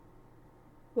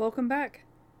Welcome back.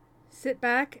 Sit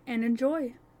back and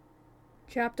enjoy.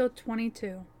 Chapter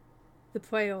 22. The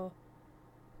Prayer.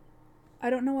 I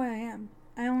don't know where I am.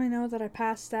 I only know that I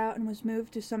passed out and was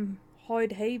moved to some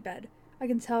hard hay bed. I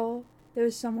can tell there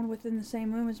is someone within the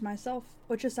same room as myself,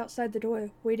 or just outside the door,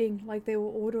 waiting like they were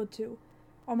ordered to,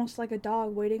 almost like a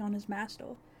dog waiting on his master.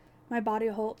 My body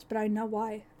halts, but I know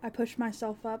why. I pushed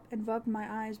myself up and rubbed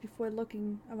my eyes before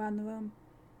looking around the room.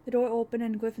 The door opened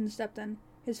and Griffin stepped in.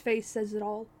 His face says it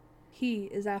all. He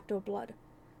is after blood,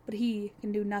 but he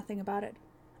can do nothing about it.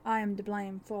 I am to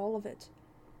blame for all of it.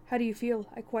 How do you feel?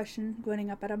 I questioned, grinning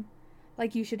up at him.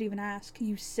 Like you should even ask,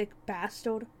 you sick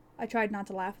bastard. I tried not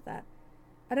to laugh at that.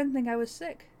 I didn't think I was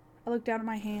sick. I looked down at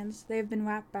my hands. They have been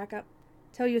wrapped back up.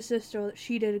 Tell your sister that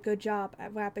she did a good job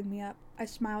at wrapping me up. I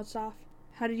smiled soft.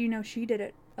 How did you know she did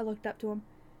it? I looked up to him.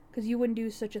 'Cause you wouldn't do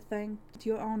such a thing to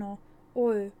your owner,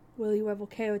 or will you ever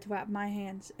care to wrap my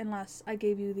hands unless I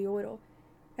gave you the order?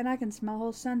 And I can smell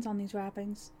her scent on these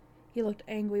wrappings. He looked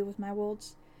angry with my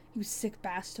words. You sick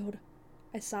bastard.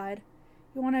 I sighed.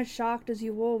 You weren't as shocked as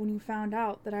you were when you found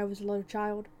out that I was a little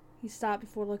child. He stopped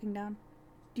before looking down.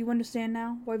 Do you understand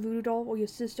now why Voodoo Doll or your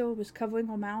sister was covering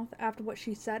her mouth after what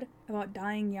she said about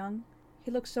dying young?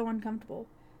 He looked so uncomfortable.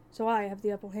 So I have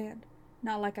the upper hand.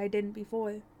 Not like I didn't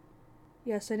before.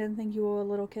 Yes, I didn't think you were a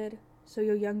little kid. So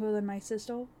you're younger than my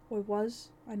sister? Or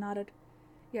was? I nodded.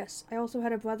 Yes, I also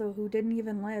had a brother who didn't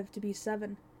even live to be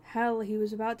 7. Hell, he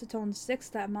was about to turn 6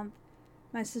 that month.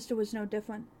 My sister was no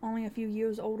different, only a few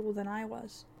years older than I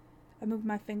was. I moved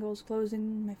my fingers,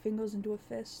 closing my fingers into a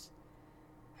fist.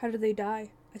 How did they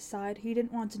die? I sighed. He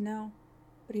didn't want to know,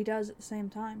 but he does at the same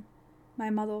time. My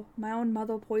own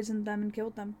mother poisoned them and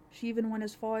killed them. She even went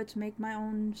as far to make my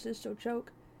own sister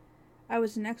choke. I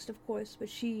was next, of course, but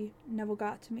she never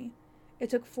got to me. It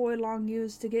took 4 long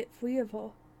years to get free of her.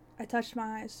 I touched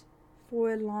my eyes.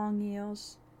 4 long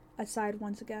years. I sighed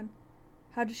once again.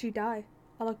 How did she die?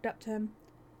 I looked up to him.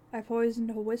 I poisoned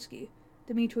her whiskey.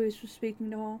 Demetrius was speaking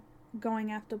to her,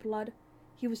 going after blood.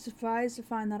 He was surprised to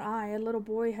find that I, a little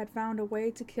boy, had found a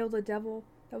way to kill the devil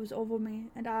that was over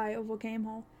me, and I overcame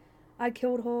her. I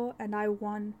killed her, and I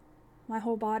won. My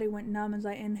whole body went numb as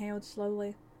I inhaled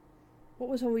slowly. What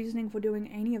was her reasoning for doing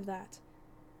any of that?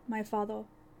 My father.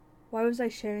 Why was I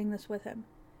sharing this with him?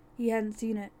 He hadn't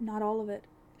seen it, not all of it.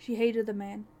 She hated the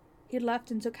man. He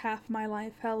left and took half my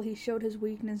life. Hell, he showed his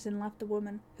weakness and left the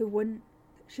woman who wouldn't.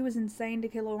 She was insane to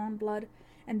kill her own blood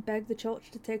and begged the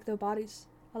church to take their bodies.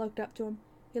 I looked up to him.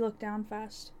 He looked down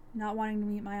fast, not wanting to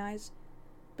meet my eyes.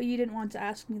 But you didn't want to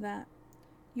ask me that.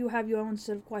 You have your own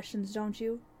set of questions, don't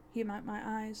you? He met my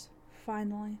eyes.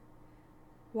 Finally.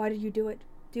 Why did you do it?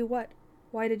 Do what?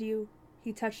 Why did you?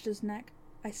 He touched his neck.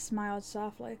 I smiled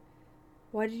softly.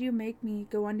 Why did you make me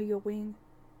go under your wing?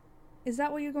 Is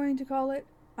that what you're going to call it?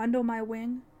 Under my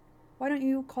wing? Why don't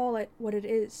you call it what it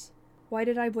is? Why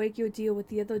did I break your deal with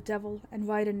the other devil and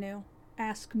write anew?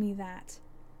 Ask me that.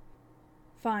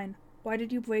 Fine. Why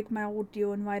did you break my old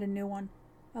deal and write a new one?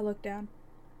 I looked down.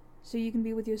 So you can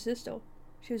be with your sister.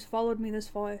 She has followed me this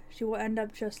far. She will end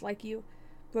up just like you,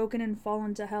 broken and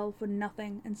fallen to hell for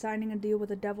nothing and signing a deal with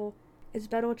the devil. It's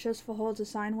better just for her to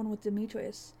sign one with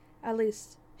Demetrius. At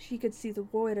least, she could see the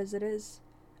world as it is.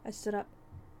 I stood up.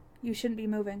 You shouldn't be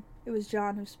moving. It was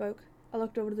John who spoke. I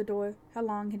looked over to the door. How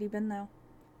long had he been there?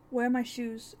 Where are my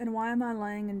shoes, and why am I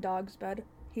lying in dog's bed?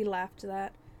 He laughed at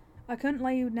that. I couldn't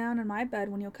lay you down in my bed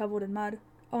when you're covered in mud.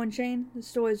 Oh, and Shane, the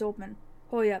store is open.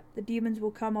 Hurry up, the demons will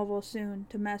come over soon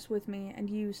to mess with me, and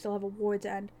you still have a war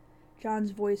to end.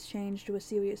 John's voice changed to a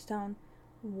serious tone.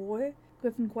 War?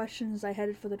 Griffin questioned as I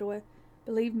headed for the door.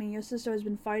 Believe me, your sister has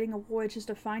been fighting a war just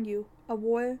to find you. A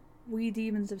war we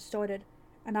demons have started,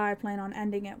 and I plan on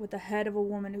ending it with the head of a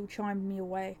woman who charmed me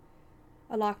away.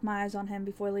 I locked my eyes on him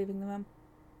before leaving the room.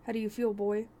 How do you feel,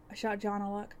 boy? I shot John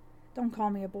a look. Don't call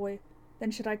me a boy.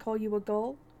 Then should I call you a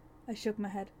girl? I shook my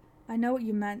head. I know what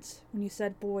you meant when you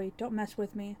said boy. Don't mess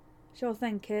with me. Sure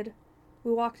thing, kid.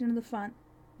 We walked into the front.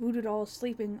 Voodoo Doll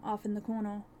sleeping off in the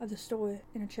corner of the store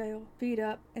in a chair, feet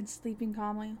up and sleeping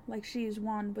calmly like she is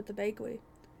one with the bakery.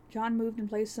 John moved and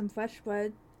placed some fresh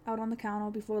bread out on the counter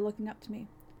before looking up to me.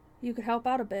 You could help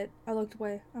out a bit. I looked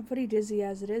away. I'm pretty dizzy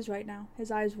as it is right now.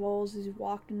 His eyes rolled as he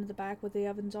walked into the back where the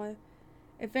ovens are.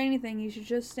 If anything, you should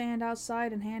just stand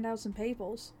outside and hand out some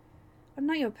papers. I'm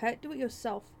not your pet. Do it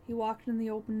yourself. He walked in the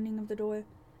opening of the door.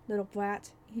 Little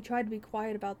brat. He tried to be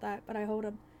quiet about that, but I held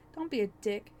him. Don't be a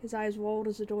dick. His eyes rolled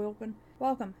as the door opened.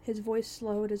 Welcome. His voice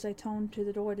slowed as I turned to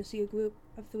the door to see a group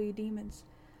of 3 demons.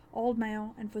 Old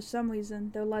male, and for some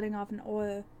reason they're letting off an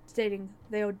aura stating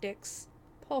they are dicks.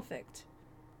 Perfect.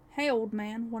 Hey, old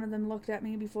man. One of them looked at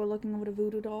me before looking over to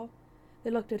Voodoo Doll.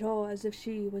 They looked at her as if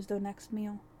she was their next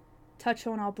meal. "Touch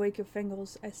her and I'll break your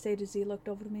fingers," I stated as he looked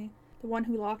over to me. The one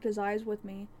who locked his eyes with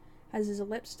me has his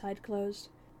lips tight closed.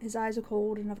 His eyes are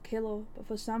cold and of a killer, but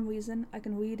for some reason I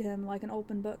can read him like an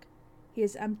open book. He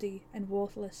is empty and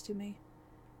worthless to me.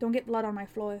 "Don't get blood on my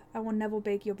floor. I will never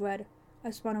bake your bread."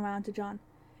 I spun around to John.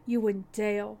 "You wouldn't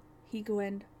dare!" He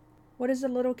grinned. "What is the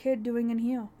little kid doing in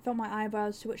here?" I felt my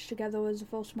eyebrows twitch together as the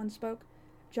first one spoke.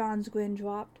 John's grin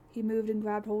dropped. He moved and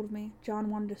grabbed hold of me. John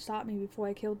wanted to stop me before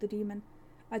I killed the demon.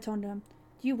 I turned to him.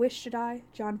 "Do you wish to die?"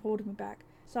 John pulled me back.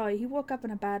 "Sorry, he woke up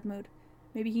in a bad mood.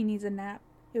 Maybe he needs a nap."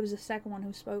 It was the second one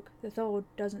who spoke. The third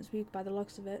doesn't speak by the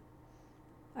looks of it.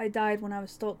 "I died when I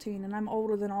was 13, and I'm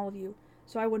older than all of you,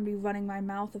 so I wouldn't be running my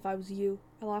mouth if I was you."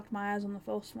 I locked my eyes on the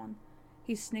first one.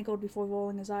 He sniggled before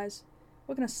rolling his eyes.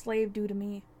 "What can a slave do to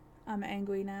me?" I'm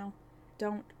angry now.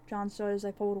 "Don't," John started as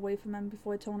I pulled away from him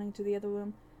before turning to the other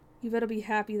room. "You better be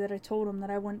happy that I told him that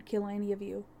I wouldn't kill any of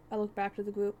you." I looked back to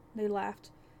the group. They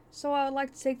laughed. "So I would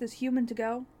like to take this human to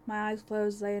go?" My eyes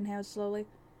closed as I inhaled slowly.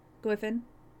 "Griffin?"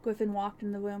 Griffin walked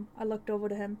in the room. I looked over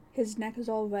to him. His neck is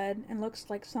all red and looks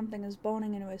like something is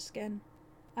burning into his skin.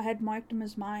 I had marked him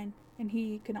as mine, and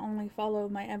he can only follow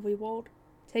my every word.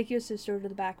 "Take your sister to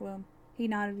the back room." He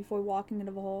nodded before walking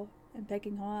into the hall and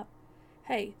picking her up.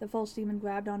 "Hey!" The false demon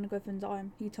grabbed onto Griffin's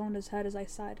arm. He turned his head as I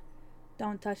sighed.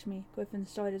 "Don't touch me." Griffin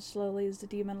started slowly as the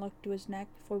demon looked to his neck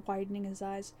before widening his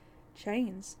eyes.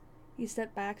 "Chains!" He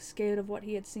stepped back, scared of what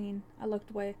he had seen. I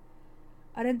looked away.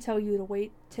 "I didn't tell you to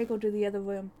wait. Take her to the other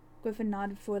room." Griffin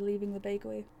nodded before leaving the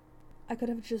bakery. "I could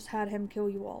have just had him kill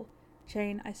you all."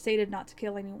 "Chain, I stated not to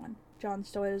kill anyone." John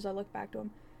started as I looked back to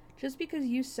him. "Just because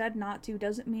you said not to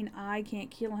doesn't mean I can't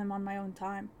kill him on my own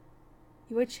time."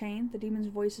 "You are Chain?" The demon's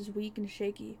voice is weak and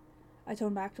shaky. I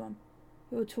turned back to him.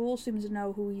 "Your tool seems to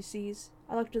know who he sees."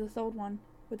 I looked to the third one,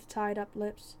 with the tied up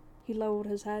lips. He lowered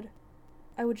his head.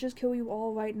 "I would just kill you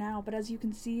all right now, but as you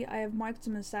can see, I have marked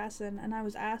him assassin, and I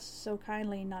was asked so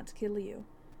kindly not to kill you."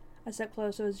 I stepped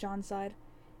closer as John sighed.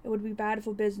 "It would be bad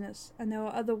for business, and there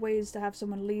are other ways to have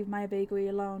someone leave my bakery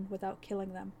alone without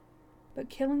killing them." "But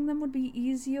killing them would be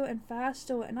easier and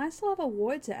faster, and I still have a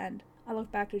war to end." I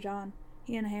looked back to John.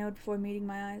 He inhaled before meeting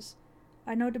my eyes.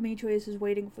 "I know Demetrius is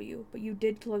waiting for you, but you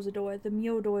did close the door, the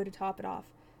meal door to top it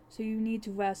off, so you need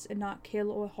to rest and not kill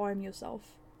or harm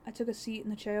yourself." I took a seat in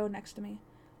the chair next to me.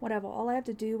 "Whatever, all I have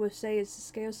to do or say is to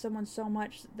scare someone so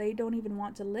much that they don't even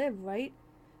want to live, right?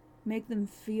 Make them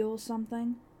feel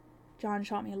something?" John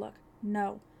shot me a look.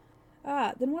 "No."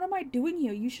 "Ah, then what am I doing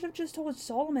here? You should have just told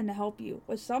Solomon to help you,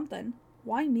 or something."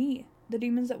 "Why me?" The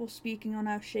demons that were speaking are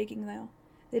now shaking now.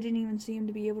 They didn't even seem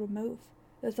to be able to move.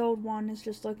 The third one is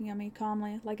just looking at me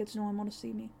calmly, like it's normal to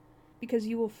see me. "Because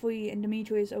you were free and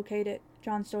Demetrius okayed it,"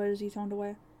 John started as he turned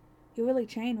away. "You're really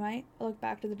Chain, right?" I looked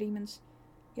back to the demons.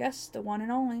 "Yes, the one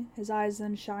and only." His eyes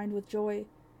then shined with joy.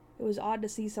 It was odd to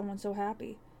see someone so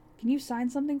happy. "Can you sign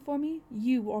something for me?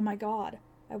 You are my god."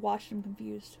 I watched him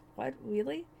confused. "What,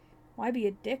 really? Why be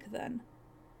a dick then?"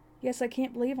 "Yes, I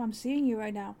can't believe I'm seeing you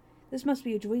right now. This must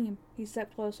be a dream." He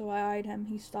stepped closer. I eyed him.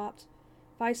 He stopped.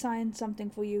 "If I sign something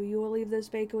for you, you will leave this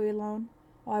bakery alone,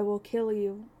 or I will kill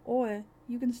you, or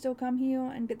you can still come here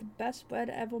and get the best bread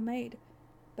ever made.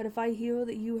 But if I hear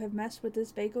that you have messed with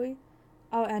this bakery,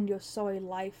 I'll end your sorry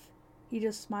life." He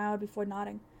just smiled before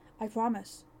nodding. "I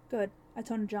promise." "Good." I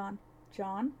turned to John.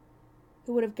 "John?"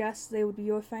 "Who would have guessed they would be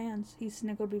your fans?" He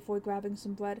snickered before grabbing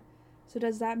some bread. "So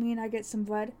does that mean I get some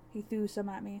bread?" He threw some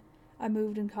at me. I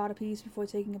moved and caught a piece before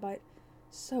taking a bite.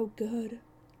 "So good."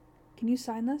 "Can you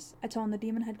sign this?" I told him the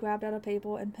demon had grabbed out a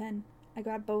paper and pen. I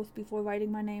grabbed both before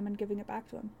writing my name and giving it back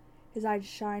to him. His eyes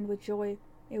shined with joy.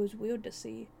 It was weird to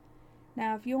see.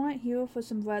 "Now, if you aren't here for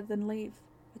some bread, then leave."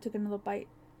 I took another bite.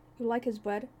 "You like his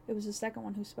bread?" It was the second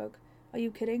one who spoke. "Are you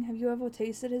kidding? Have you ever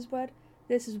tasted his bread?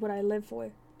 This is what I live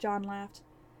for." John laughed.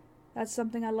 "That's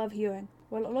something I love hearing.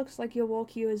 Well, it looks like your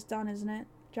work here is done, isn't it?"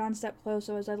 John stepped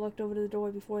closer as I looked over to the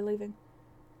door before leaving.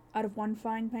 Out of one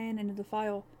frying pan into the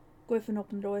fire. Griffin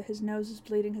opened the door. His nose is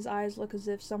bleeding. His eyes look as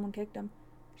if someone kicked him.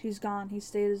 "She's gone," he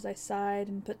stated as I sighed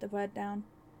and put the bread down.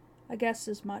 "I guessed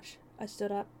as much." I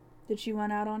stood up. "Did she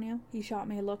run out on you?" He shot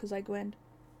me a look as I grinned.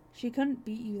 "She couldn't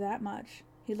beat you that much."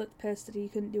 He looked pissed that he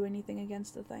couldn't do anything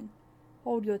against the thing.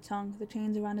 "Hold your tongue." The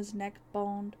chains around his neck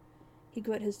burned. He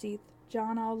grit his teeth.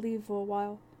 "John, I'll leave for a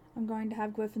while. I'm going to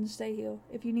have Griffin stay here.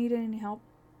 If you need any help,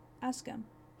 ask him.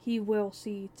 He will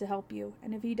see to help you,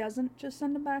 and if he doesn't, just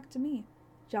send him back to me."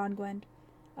 John grinned.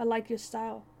 "I like your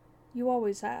style. You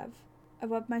always have." I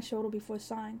rubbed my shoulder before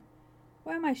sighing.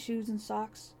 "Where are my shoes and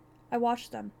socks?" I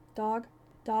watched them. Dog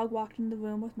walked into the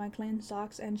room with my clean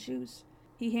socks and shoes.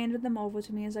 He handed them over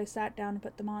to me as I sat down and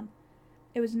put them on.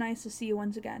 It was nice to see you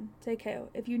once again. Take care.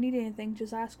 If you need anything,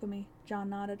 just ask for me. John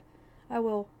nodded. I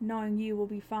will, knowing you will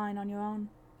be fine on your own.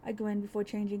 I grinned before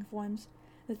changing forms.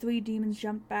 The 3 demons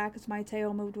jumped back as my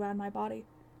tail moved around my body.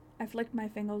 I flicked my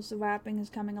fingers, the wrapping is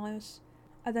coming loose.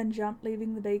 I then jumped,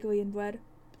 leaving the bakery and bread.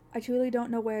 I truly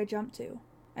don't know where I jumped to.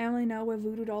 I only know where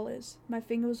Voodoo Doll is. My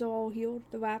fingers are all healed,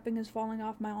 the wrapping is falling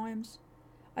off my arms.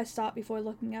 I stopped before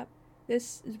looking up.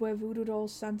 This is where Voodoo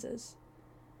Doll's sense is.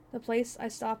 The place I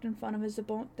stopped in front of is a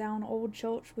burnt-down old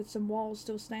church with some walls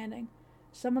still standing.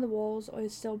 Some of the walls are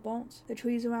still burnt. The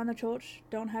trees around the church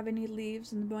don't have any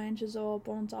leaves and the branches are all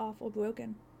burnt off or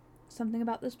broken. Something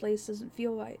about this place doesn't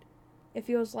feel right. It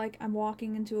feels like I'm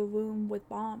walking into a room with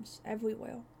bombs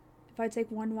everywhere. If I take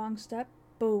one wrong step,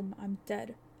 boom, I'm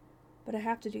dead. But I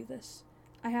have to do this.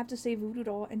 I have to save Voodoo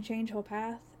Doll and change her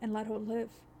path and let her live.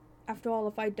 After all,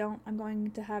 if I don't, I'm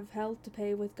going to have hell to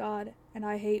pay with God, and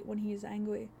I hate when he is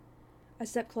angry. I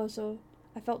stepped closer.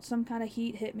 I felt some kind of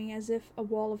heat hit me, as if a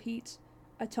wall of heat.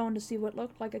 I turned to see what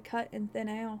looked like a cut in thin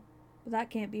air. But that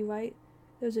can't be right.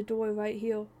 There's a door right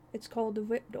here. It's called the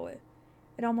Rip Door.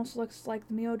 It almost looks like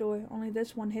the mirror door, only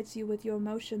this one hits you with your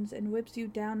emotions and whips you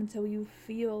down until you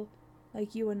feel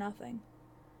like you are nothing.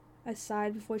 I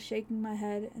sighed before shaking my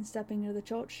head and stepping into the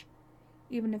church.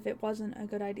 Even if it wasn't a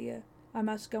good idea, I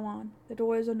must go on. The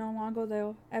doors are no longer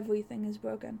there. Everything is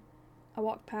broken. I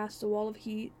walked past the wall of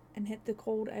heat and hit the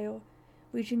cold air.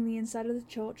 Reaching the inside of the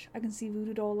church, I can see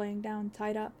Voodoo Doll laying down,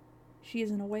 tied up. She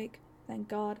isn't awake, thank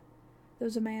God.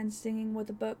 There's a man singing with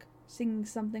a book, singing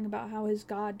something about how his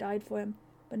God died for him,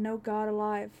 but no God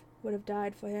alive would have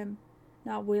died for him,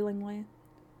 not willingly.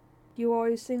 Do you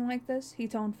always sing like this? He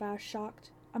toned fast,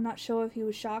 shocked. I'm not sure if he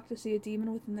was shocked to see a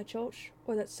demon within the church,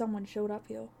 or that someone showed up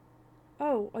here.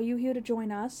 Oh, are you here to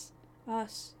join us?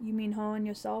 Us? You mean her and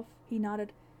yourself? He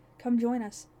nodded. Come join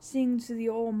us. Sing to the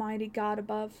almighty God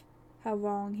above. How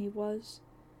wrong he was.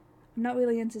 I'm not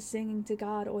really into singing to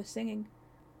God or singing.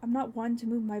 I'm not one to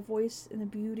move my voice in the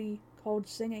beauty called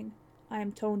singing. I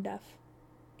am tone deaf.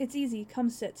 It's easy. Come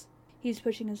sit. He's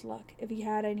pushing his luck, if he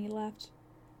had any left.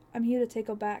 I'm here to take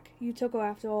her back. You took her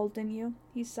after all, didn't you?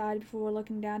 He sighed before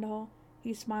looking down to her.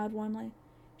 He smiled warmly.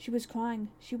 She was crying.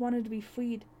 She wanted to be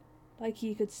freed. Like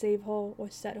he could save her or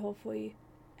set her free.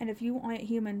 And if you aren't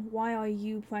human, why are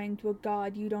you praying to a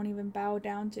God you don't even bow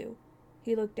down to?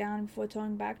 He looked down before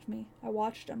turning back to me. I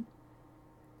watched him.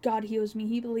 God heals me.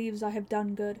 He believes I have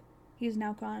done good. He is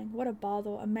now crying. What a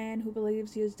bother. A man who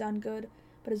believes he has done good,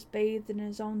 but is bathed in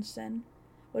his own sin.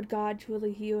 Would God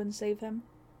truly heal and save him?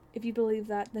 If you believe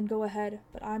that, then go ahead,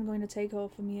 but I'm going to take her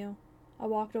from you. I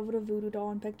walked over to Voodoo Doll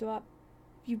and picked her up.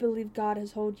 If you believe God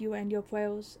has heard you and your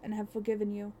prayers, and have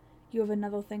forgiven you, you have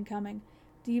another thing coming.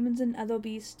 Demons and other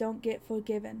beasts don't get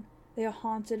forgiven. They are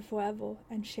haunted forever,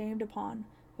 and shamed upon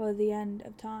for the end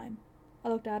of time. I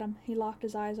looked at him. He locked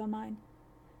his eyes on mine.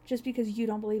 Just because you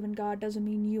don't believe in God doesn't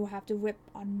mean you have to rip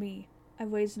on me. I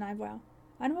raised an eyebrow.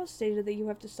 I never stated that you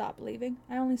have to stop believing.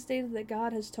 I only stated that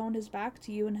God has turned his back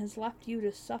to you and has left you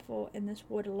to suffer in this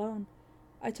world alone.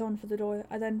 I turned for the door.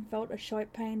 I then felt a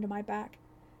sharp pain to my back.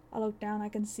 I looked down. I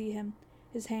can see him.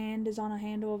 His hand is on a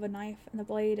handle of a knife, and the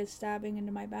blade is stabbing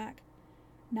into my back.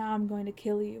 Now I'm going to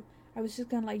kill you. I was just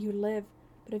going to let you live,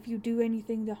 but if you do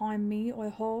anything to harm me or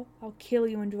her, I'll kill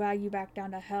you and drag you back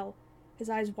down to hell. His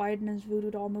eyes widened as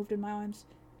Voodoo Doll moved in my arms.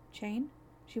 Chain?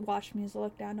 She watched me as I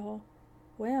looked down to her.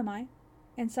 Where am I?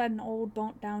 Inside an old,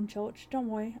 burnt-down church. Don't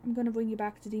worry, I'm going to bring you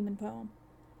back to Demon Poem.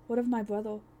 What of my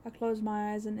brother? I closed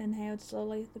my eyes and inhaled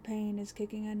slowly. The pain is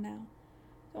kicking in now.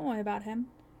 Don't worry about him.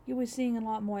 You'll be seeing a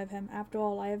lot more of him. After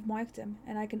all, I have marked him,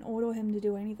 and I can order him to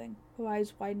do anything. Her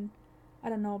eyes widened. I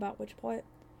don't know about which part.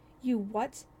 You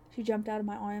what? She jumped out of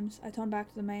my arms. I turned back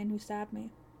to the man who stabbed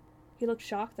me. He looked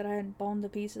shocked that I hadn't burned to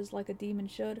pieces like a demon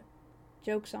should.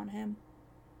 Joke's on him.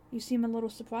 You seem a little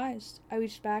surprised. I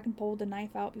reached back and pulled the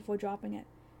knife out before dropping it.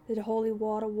 Did holy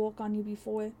water work on you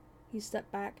before? He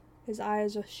stepped back. His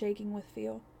eyes were shaking with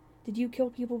fear. Did you kill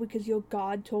people because your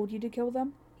God told you to kill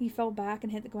them? He fell back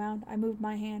and hit the ground. I moved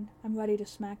my hand. I'm ready to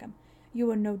smack him. You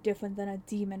are no different than a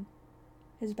demon.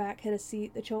 His back hit a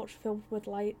seat. The church filled with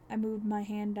light. I moved my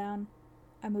hand down.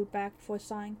 I moved back before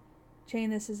sighing. Chain,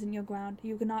 this isn't your ground.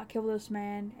 You cannot kill this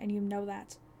man, and you know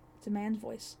that. It's a man's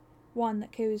voice. One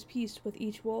that carries peace with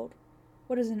each world.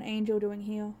 What is an angel doing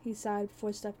here? He sighed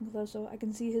before stepping closer. I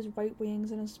can see his white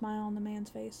wings and a smile on the man's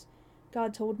face.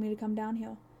 God told me to come down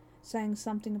here, saying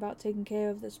something about taking care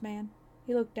of this man.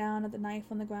 He looked down at the knife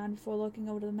on the ground before looking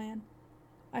over to the man.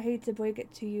 I hate to break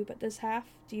it to you, but this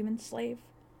half-demon slave,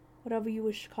 whatever you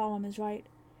wish to call him, is right.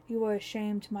 You are a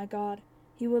shame to my God.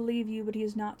 He will leave you, but he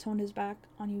has not turned his back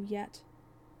on you yet.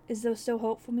 Is there still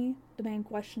hope for me? The man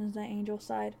questioned as the angel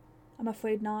sighed. I'm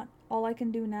afraid not. All I can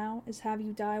do now is have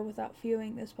you die without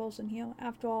fearing this person here.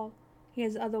 After all, he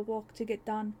has other work to get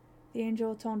done. The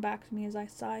angel turned back to me as I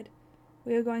sighed.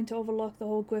 We are going to overlook the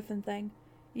whole Griffin thing.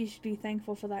 You should be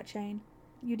thankful for that chain.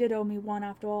 You did owe me one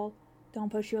after all. Don't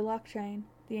push your luck, Chain.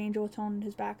 The angel turned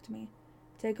his back to me.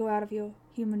 Take her out of here.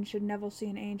 Humans should never see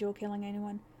an angel killing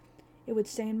anyone. It would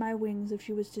stain my wings if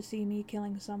she was to see me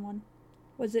killing someone.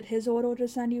 Was it his order to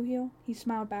send you here? He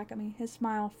smiled back at me. His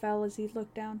smile fell as he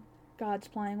looked down. God's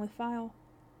playing with fire.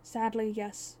 Sadly,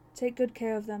 yes. Take good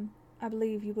care of them. I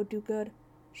believe you will do good.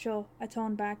 Sure. I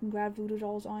turned back and grabbed Voodoo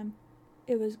Doll's arm.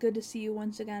 It was good to see you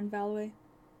once again, Valerie.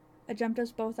 I jumped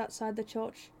us both outside the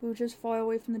church. We were just far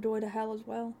away from the door to hell as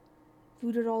well.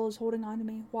 Voodoo Doll is holding on to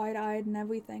me, wide-eyed and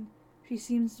everything. She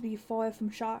seems to be far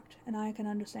from shocked, and I can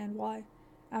understand why.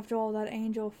 After all, that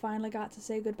angel finally got to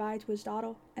say goodbye to his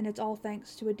daughter, and it's all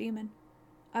thanks to a demon.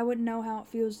 I wouldn't know how it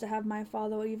feels to have my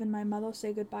father or even my mother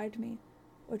say goodbye to me,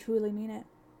 or truly mean it.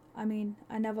 I mean,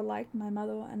 I never liked my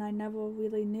mother, and I never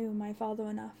really knew my father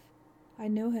enough. I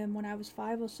knew him when I was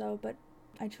 5 or so, but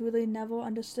I truly never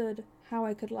understood how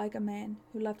I could like a man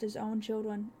who left his own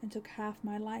children and took half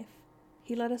my life.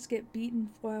 He let us get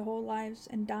beaten for our whole lives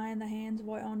and die in the hands of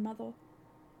our own mother.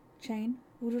 Chain,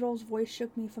 Voodoo Doll's voice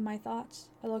shook me from my thoughts.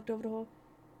 I looked over to her.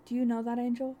 Do you know that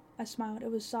angel? I smiled.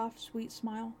 It was a soft, sweet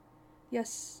smile.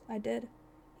 Yes, I did.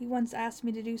 He once asked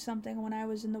me to do something when I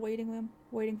was in the waiting room,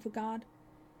 waiting for God.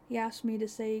 He asked me to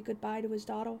say goodbye to his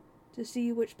daughter, to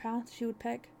see which path she would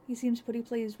pick. He seems pretty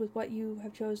pleased with what you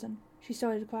have chosen. She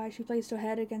started to cry. She placed her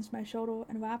head against my shoulder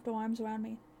and wrapped her arms around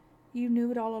me. You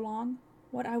knew it all along?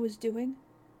 What I was doing?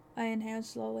 I inhaled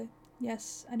slowly.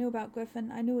 Yes, I knew about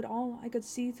Griffin. I knew it all. I could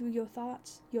see through your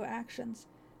thoughts, your actions.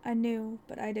 I knew,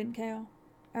 but I didn't care.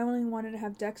 I only wanted to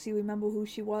have Dexy remember who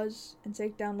she was and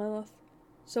take down Lilith.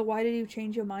 So why did you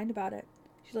change your mind about it?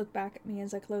 She looked back at me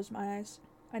as I closed my eyes.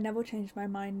 I never changed my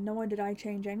mind, nor did I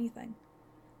change anything.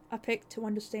 I picked to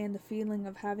understand the feeling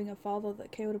of having a father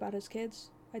that cared about his kids.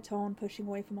 I turned, pushing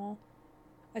away from all.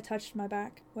 I touched my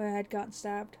back, where I had gotten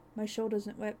stabbed. My shoulder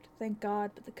isn't ripped, thank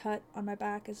God, but the cut on my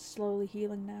back is slowly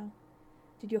healing now.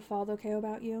 Did your father care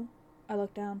about you? I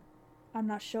looked down. I'm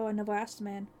not sure. I never asked the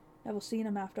man. Never seen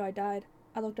him after I died.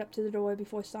 I looked up to the door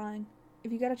before sighing.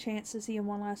 If you got a chance to see him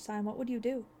one last time, what would you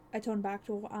do? I turned back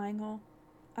to her, eyeing her.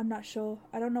 I'm not sure.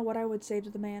 I don't know what I would say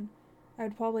to the man. I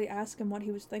would probably ask him what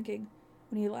he was thinking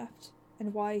when he left,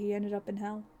 and why he ended up in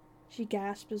hell. She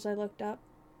gasped as I looked up.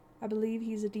 I believe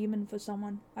he's a demon for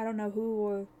someone. I don't know who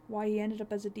or why he ended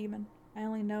up as a demon. I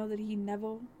only know that he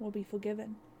never will be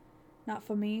forgiven. Not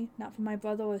for me, not for my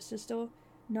brother or sister,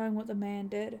 knowing what the man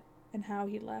did and how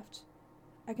he left.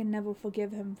 I can never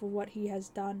forgive him for what he has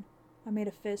done. I made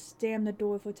a fist, damn the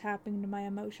door for tapping into my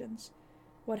emotions.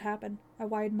 What happened? I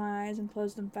widened my eyes and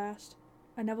closed them fast.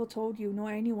 I never told you, nor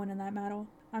anyone in that matter.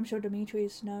 I'm sure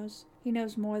Demetrius knows. He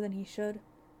knows more than he should.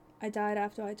 I died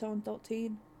after I turned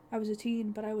 13. I was a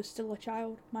teen, but I was still a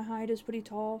child. My height is pretty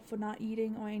tall for not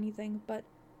eating or anything, but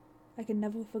I can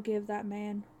never forgive that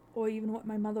man, or even what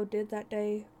my mother did that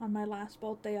day on my last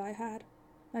birthday I had.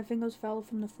 My fingers fell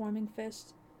from the forming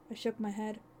fist. I shook my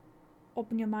head.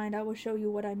 Open your mind, I will show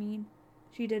you what I mean.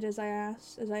 She did as I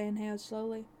asked, as I inhaled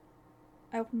slowly.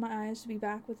 I opened my eyes to be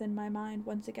back within my mind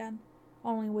once again,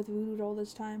 only with Voodoo Doll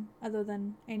this time, other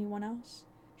than anyone else.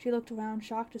 She looked around,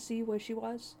 shocked to see where she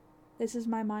was. This is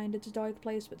my mind. It's a dark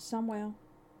place, but somewhere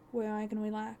where I can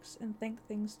relax and think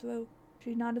things through.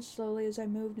 She nodded slowly as I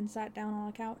moved and sat down on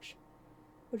a couch,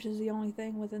 which is the only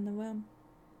thing within the room.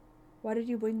 Why did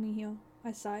you bring me here?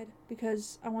 I sighed.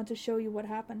 Because I want to show you what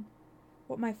happened.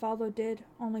 What my father did.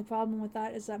 Only problem with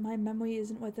that is that my memory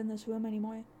isn't within this room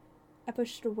anymore. I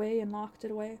pushed it away and locked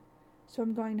it away, so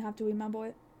I'm going to have to remember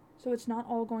it. So it's not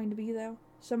all going to be there.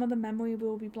 Some of the memory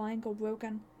will be blank or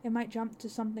broken. It might jump to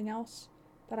something else.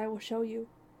 But I will show you.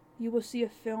 You will see a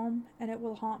film, and it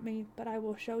will haunt me, but I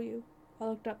will show you. I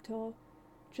looked up to her.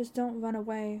 Just don't run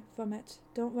away from it.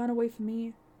 Don't run away from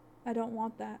me. I don't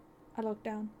want that. I looked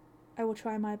down. I will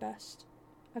try my best.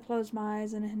 I closed my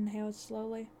eyes and inhaled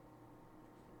slowly.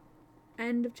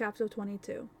 End of chapter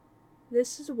 22.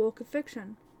 This is a work of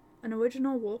fiction, an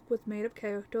original work with made-up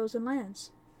characters and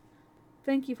lands.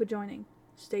 Thank you for joining.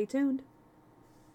 Stay tuned.